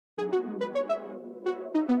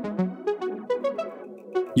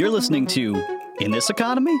You're listening to In This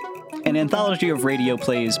Economy? An anthology of radio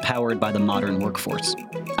plays powered by the modern workforce.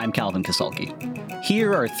 I'm Calvin Kasulki.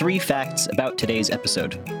 Here are 3 facts about today's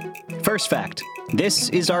episode. First fact, this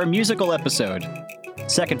is our musical episode.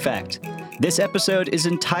 Second fact, this episode is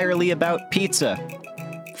entirely about pizza.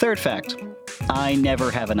 Third fact, I never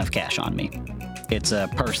have enough cash on me. It's a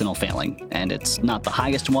personal failing, and it's not the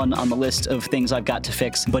highest one on the list of things I've got to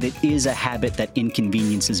fix, but it is a habit that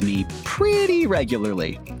inconveniences me pretty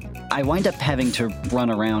regularly. I wind up having to run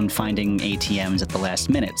around finding ATMs at the last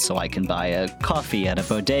minute so I can buy a coffee at a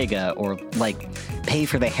bodega or, pay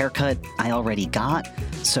for the haircut I already got.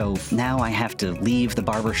 So now I have to leave the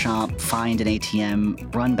barbershop, find an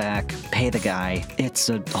ATM, run back, pay the guy. It's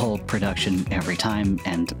a whole production every time,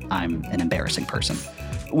 and I'm an embarrassing person.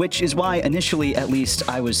 Which is why, initially at least,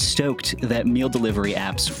 I was stoked that meal delivery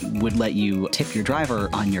apps would let you tip your driver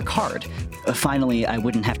on your card. Finally, I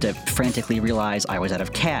wouldn't have to frantically realize I was out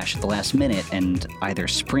of cash at the last minute and either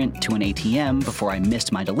sprint to an ATM before I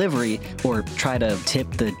missed my delivery or try to tip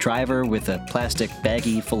the driver with a plastic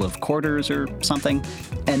baggie full of quarters or something.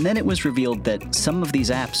 And then it was revealed that some of these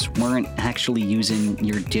apps weren't actually using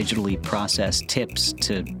your digitally processed tips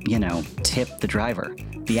to, tip the driver.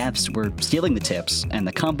 The apps were stealing the tips, and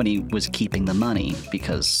the company was keeping the money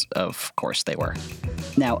because, of course, they were.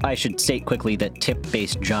 Now, I should state quickly that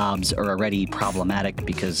tip-based jobs are already problematic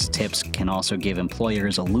because tips can also give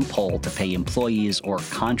employers a loophole to pay employees or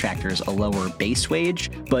contractors a lower base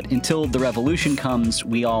wage, but until the revolution comes,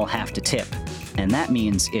 we all have to tip. And that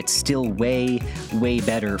means it's still way, way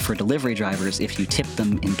better for delivery drivers if you tip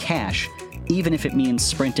them in cash, even if it means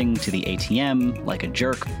sprinting to the ATM like a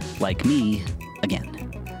jerk like me again.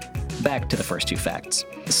 Back to the first 2 facts.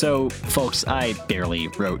 So, folks, I barely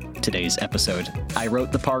wrote today's episode. I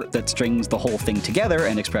wrote the part that strings the whole thing together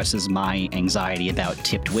and expresses my anxiety about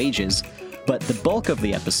tipped wages, but the bulk of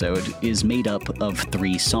the episode is made up of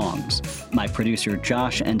 3 songs. My producer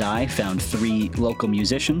Josh and I found 3 local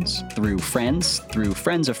musicians through friends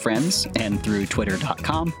of friends, and through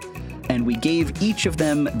twitter.com, and we gave each of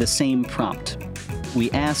them the same prompt. We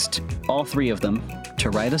asked all 3 of them to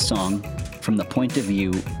write a song from the point of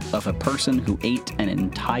view of a person who ate an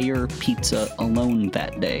entire pizza alone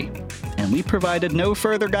that day. And we provided no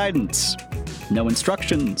further guidance, no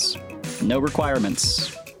instructions, no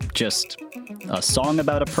requirements, just a song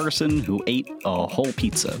about a person who ate a whole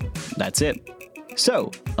pizza. That's it. So,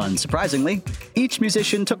 unsurprisingly, each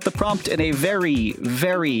musician took the prompt in a very,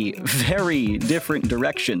 very, very different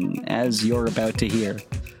direction, as you're about to hear.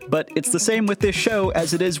 But it's the same with this show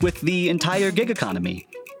as it is with the entire gig economy.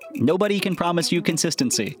 Nobody can promise you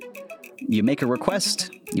consistency. You make a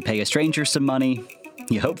request, you pay a stranger some money,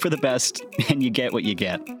 you hope for the best, and you get what you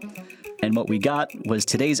get. And what we got was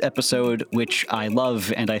today's episode, which I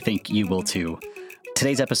love, and I think you will too.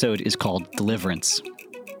 Today's episode is called Deliverance.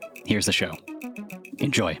 Here's the show.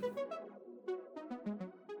 Enjoy.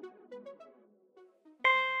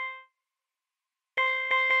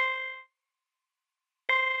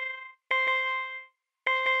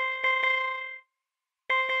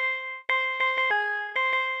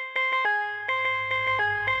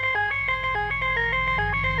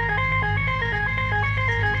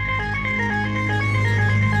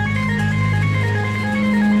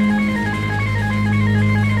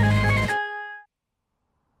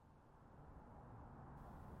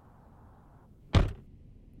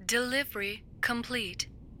 Delivery complete.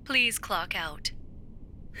 Please clock out.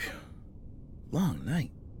 Long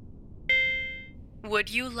night. Would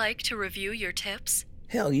you like to review your tips?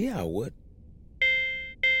 Hell yeah, I would.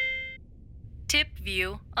 Tip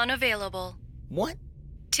view unavailable. What?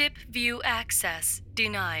 Tip view access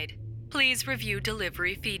denied. Please review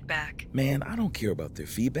delivery feedback. Man, I don't care about their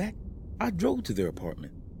feedback. I drove to their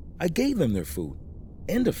apartment. I gave them their food.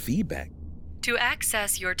 End of feedback. To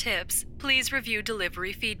access your tips, please review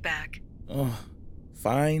delivery feedback. Oh,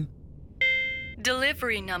 fine.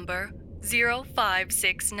 Delivery number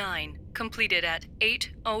 0569, completed at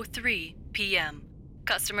 8:03 p.m.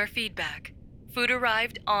 Customer feedback. Food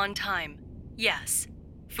arrived on time. Yes.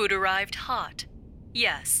 Food arrived hot.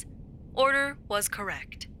 Yes. Order was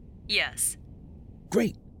correct. Yes.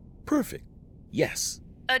 Great. Perfect. Yes.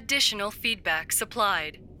 Additional feedback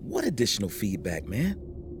supplied. What additional feedback, man?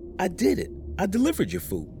 I did it. I delivered your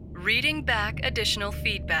food. Reading back additional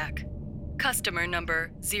feedback. Customer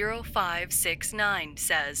number 0569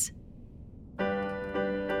 says,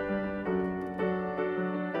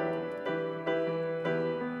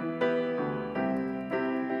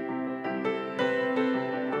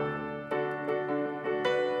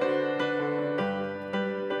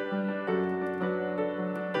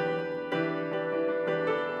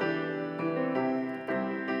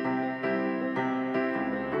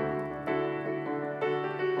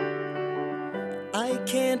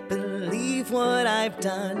 can't believe what I've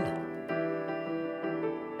done.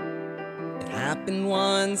 It happened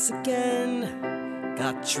once again.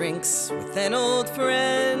 Got drinks with an old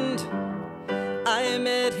friend. I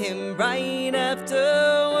met him right after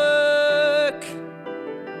work.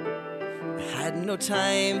 Had no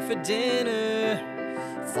time for dinner.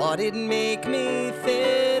 Thought it'd make me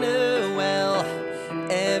thinner. Well,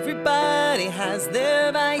 everybody has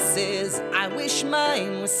their vices. I wish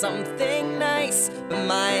mine was something nice, but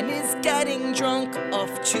mine is getting drunk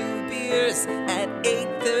off 2 beers at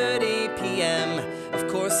 8:30 p.m. Of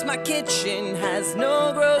course my kitchen has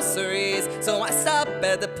no groceries, so I stop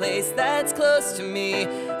at the place that's close to me,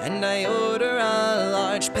 and I order a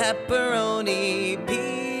large pepperoni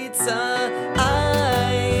pizza.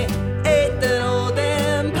 I ate that old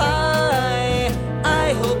damn pie.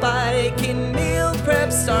 I hope I can meal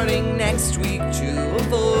prep starting next week to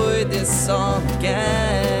avoid this all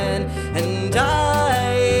again. And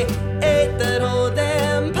I ate that whole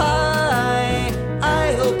damn pie.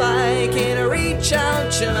 I hope I can reach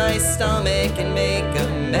out to my stomach and make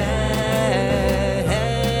amends.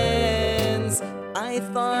 I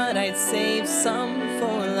thought I'd save some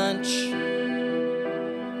for lunch.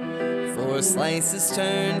 4 slices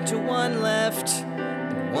turned to 1 left.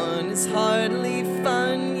 One is hardly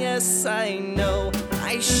fun, yes I know.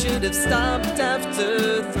 I should have stopped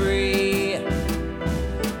after 3.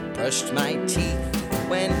 Brushed my teeth,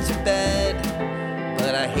 went to bed,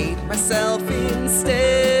 but I hate myself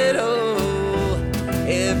instead. Oh,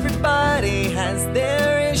 everybody has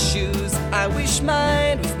their issues. I wish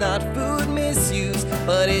mine was not food misuse,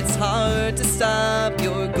 but it's hard to stop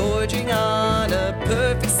your gorging on a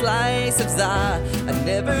perfect slice of za. I'd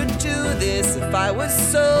never do this if I was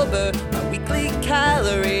sober. My weekly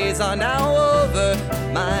calories are now over.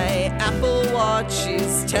 My Apple Watch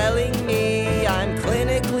is telling me I'm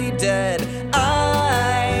clinically dead.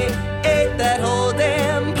 I ate that whole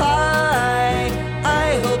damn pie.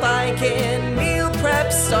 I hope I can meal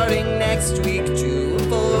prep starting next week to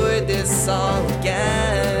avoid this all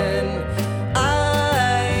again.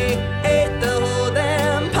 I ate the whole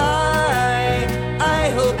damn pie. I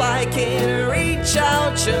hope I can reach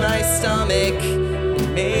out to my stomach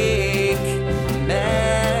and make amends.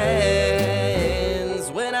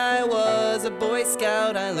 When I was a Boy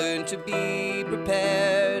Scout, I learned to be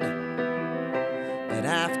prepared. But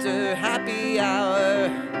after happy hour,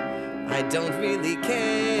 I don't really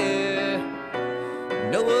care.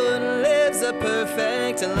 No one lives a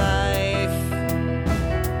perfect life.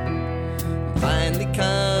 I'm finally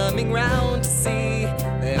coming round to see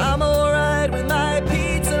that I'm alright with my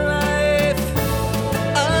pizza life.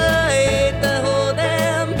 I ate the whole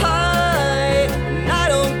damn pie, and I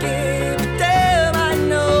don't give a damn. I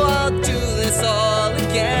know I'll do this all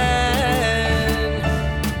again.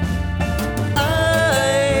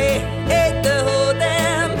 I ate the whole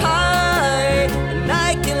damn pie, and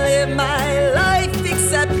I can live my life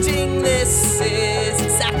accepting this is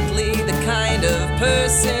exactly the kind of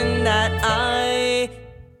person that I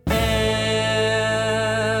am.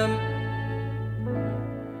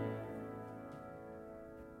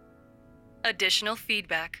 Additional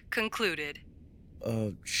feedback concluded.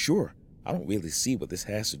 Sure. I don't really see what this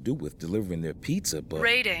has to do with delivering their pizza, but...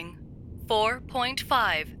 Rating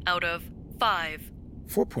 4.5 out of 5.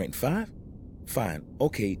 4.5? Fine.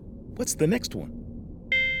 Okay, what's the next one?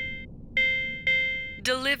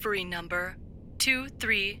 Delivery number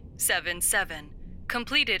 2377.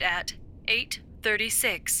 Completed at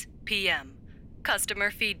 8:36 p.m. Customer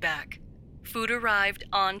feedback. Food arrived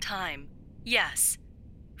on time. Yes.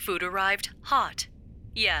 Food arrived hot.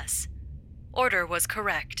 Yes. Order was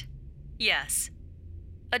correct. Yes.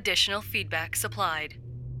 Additional feedback supplied.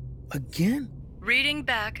 Again? Reading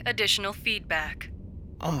back additional feedback.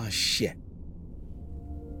 Aw, shit.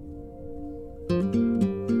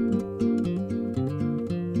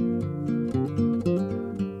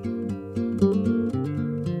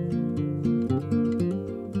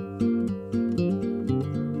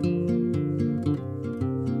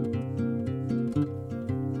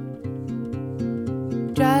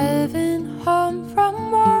 Driving home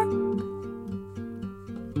from work,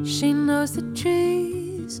 she knows the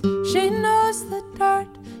trees, she knows the dirt,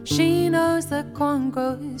 she knows the corn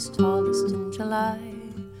grows tallest in July.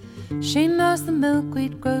 She knows the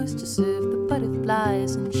milkweed grows to serve the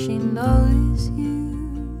butterflies, and she knows you.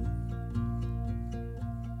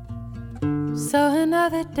 So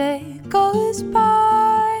another day goes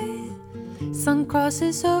by, sun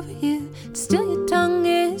crosses over you, still your tongue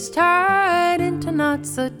is tied into knots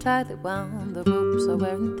so tight that wound the ropes are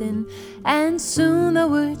wearing thin, and soon the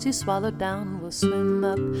words you swallowed down will swim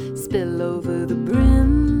up, spill over the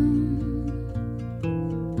brim.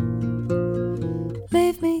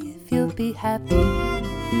 you'll be happy.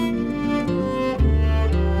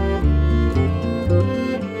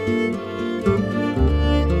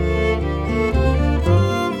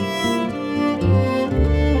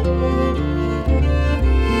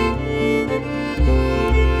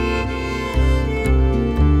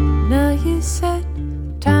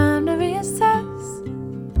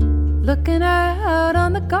 Looking out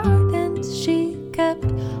on the gardens she kept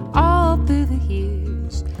all through the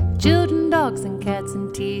years. Children, dogs, and cats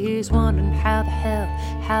in tears, wondering how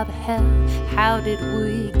did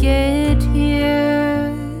we get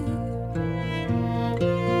here?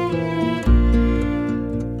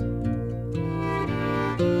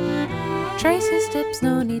 Trace your steps,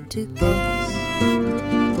 no need to guess.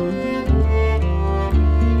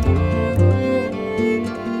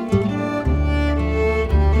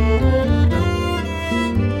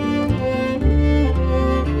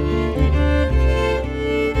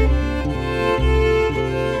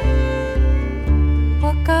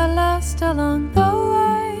 Along the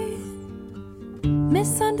way,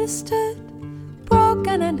 misunderstood,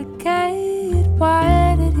 broken and decayed.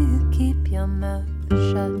 Why did you keep your mouth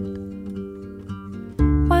shut?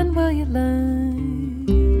 When will you learn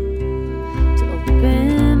to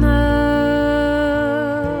open up?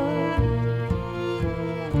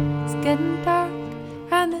 It's getting dark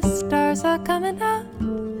and the stars are coming out,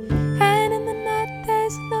 and in the night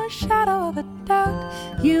there's no shadow of a doubt.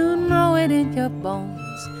 You know it in your bones.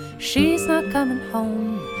 She's not coming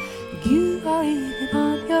home. You are eating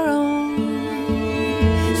on your own.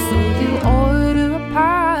 So you order a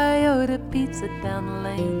pie or a pizza down the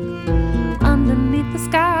lane. Underneath the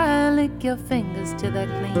sky, lick your fingers till they're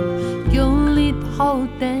clean. You'll eat the whole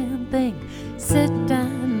damn thing. Sit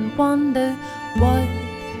down and wonder what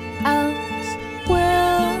else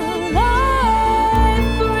will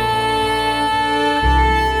life bring.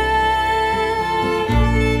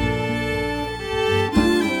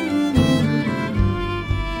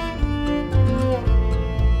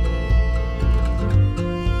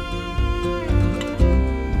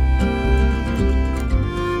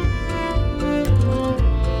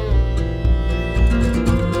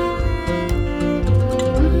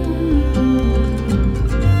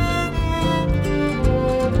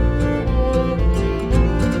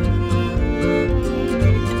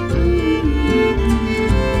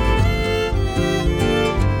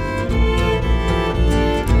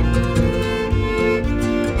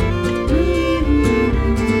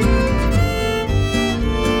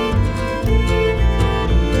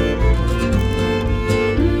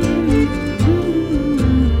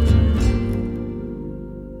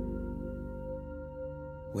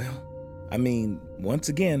 Once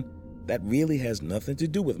again, that really has nothing to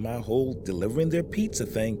do with my whole delivering their pizza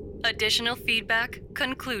thing. Additional feedback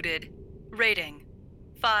concluded. Rating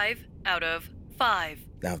 5 out of 5.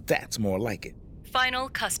 Now that's more like it. Final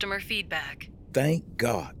customer feedback. Thank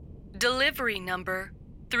God. Delivery number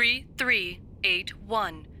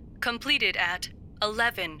 3381. Completed at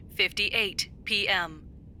 11:58 p.m.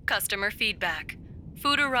 Customer feedback.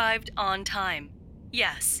 Food arrived on time.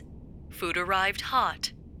 Yes. Food arrived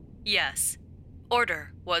hot. Yes.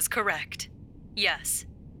 Order was correct. Yes.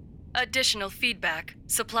 Additional feedback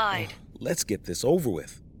supplied. Let's get this over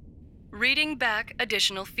with. Reading back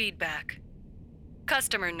additional feedback.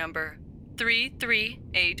 Customer number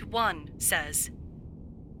 3381 says,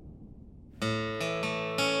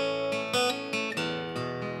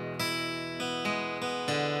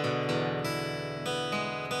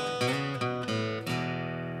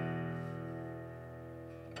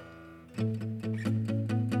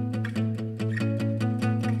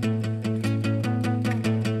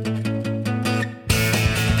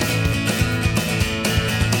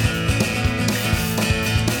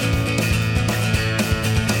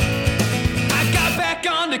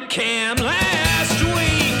 Cam last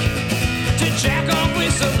week to jack off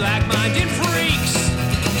with some like-minded freaks.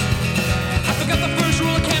 I forgot the first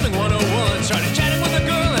rule of camming 101. Started chatting with a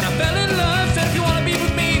girl and I fell in love. Said if you want to be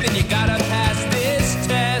with me, then you gotta pass this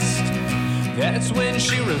test. That's when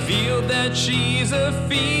she revealed that she's a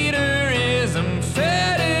feederism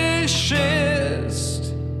fetishist.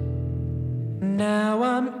 Now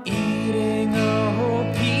I'm eating a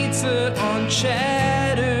whole pizza on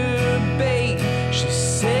Chatterbait.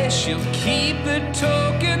 She'll keep the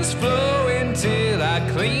tokens flowing till I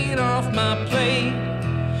clean off my plate.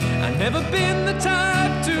 I've never been the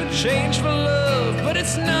type to change for love, but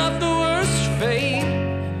it's not the worst fate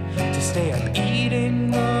to stay up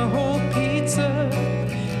eating a whole pizza,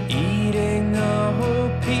 eating a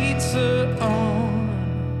whole pizza on.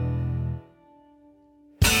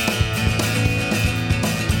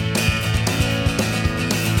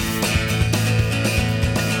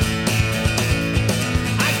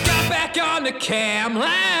 back on the cam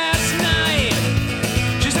last night.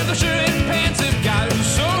 She said the shirt and pants have got her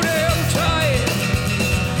so damn tight.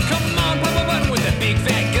 Come on, pop a button with that big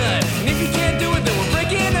fat gut. And if you can't do it, then we're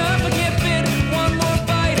breaking up. I can't fit one more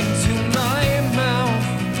bite into my mouth.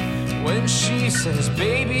 When she says,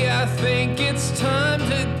 baby, I think it's time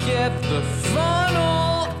to get the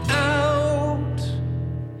funnel out.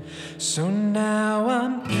 So now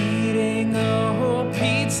I'm eating a whole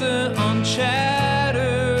pizza on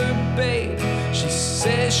Chatterbait. She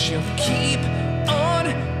says she'll keep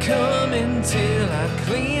on coming till I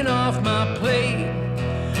clean off my plate.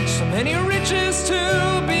 So many riches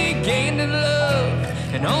to be gained in love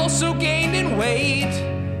and also gained in weight.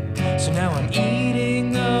 So now I'm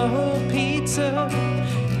eating a whole pizza,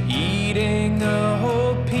 eating a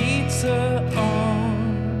whole pizza on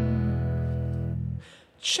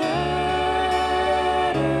Chatterbait.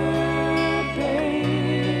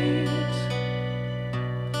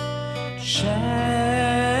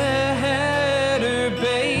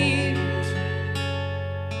 Chatterbait.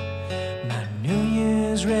 My New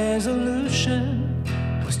Year's resolution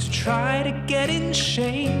was to try to get in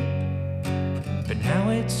shape, but now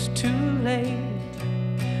it's too late.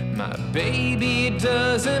 My baby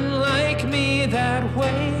doesn't like me that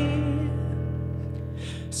way.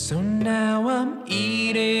 So now I'm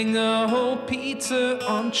eating a whole pizza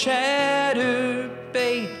on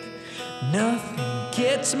Chatterbait. Nothing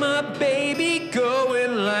gets my baby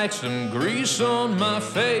going like some grease on my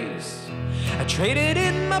face. I traded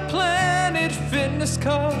in my Planet Fitness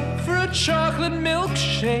car for a chocolate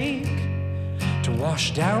milkshake to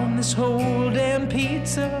wash down this whole damn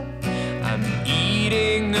pizza. I'm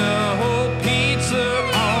eating a whole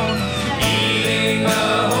pizza on, eating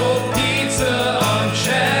a whole pizza on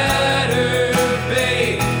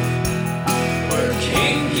Chatterbait. We're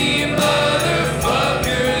kinky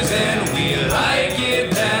motherfuckers and we like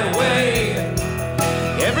it that way.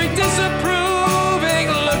 Every disapproving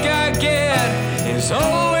look I get is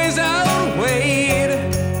always outweighed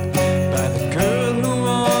by the girl who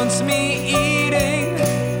wants me eating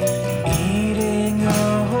a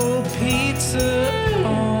whole pizza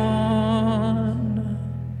on.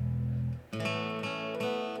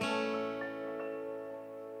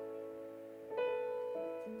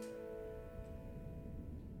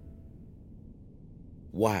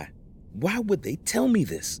 Why? Why would they tell me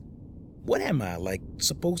this? What am I,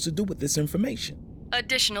 supposed to do with this information?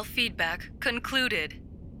 Additional feedback concluded.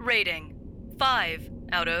 Rating 5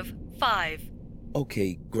 out of 5.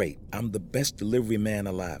 Okay, great. I'm the best delivery man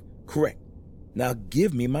alive. Correct. Now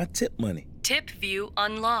give me my tip money. Tip view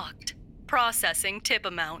unlocked. Processing tip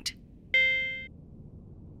amount.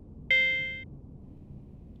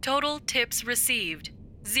 Total tips received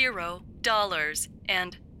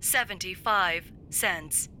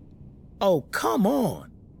 $0.75. Oh, come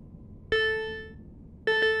on.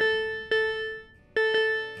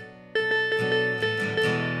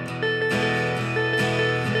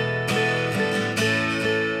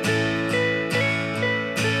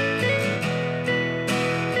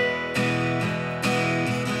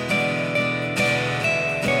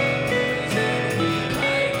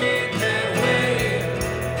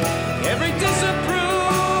 Every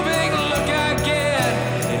disapproving look I get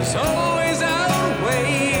is always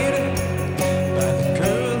outweighed by the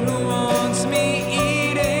girl who wants me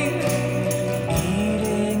eating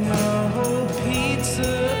a whole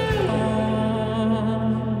pizza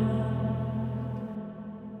on.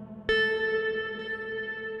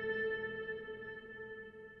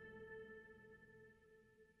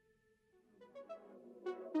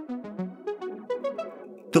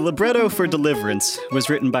 The libretto for Deliverance was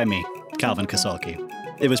written by me, Calvin Kasulki.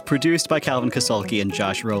 It was produced by Calvin Kasulki and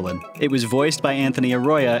Josh Rowland. It was voiced by Anthony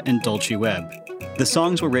Arroyo and Dulcie Webb. The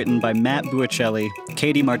songs were written by Matt Buicelli,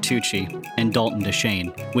 Katie Martucci, and Dalton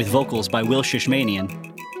Deshane, with vocals by Will Shishmanian,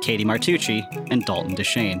 Katie Martucci, and Dalton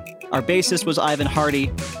Deshane. Our bassist was Ivan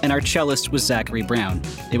Hardy, and our cellist was Zachary Brown.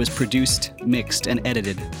 It was produced, mixed, and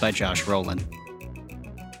edited by Josh Rowland.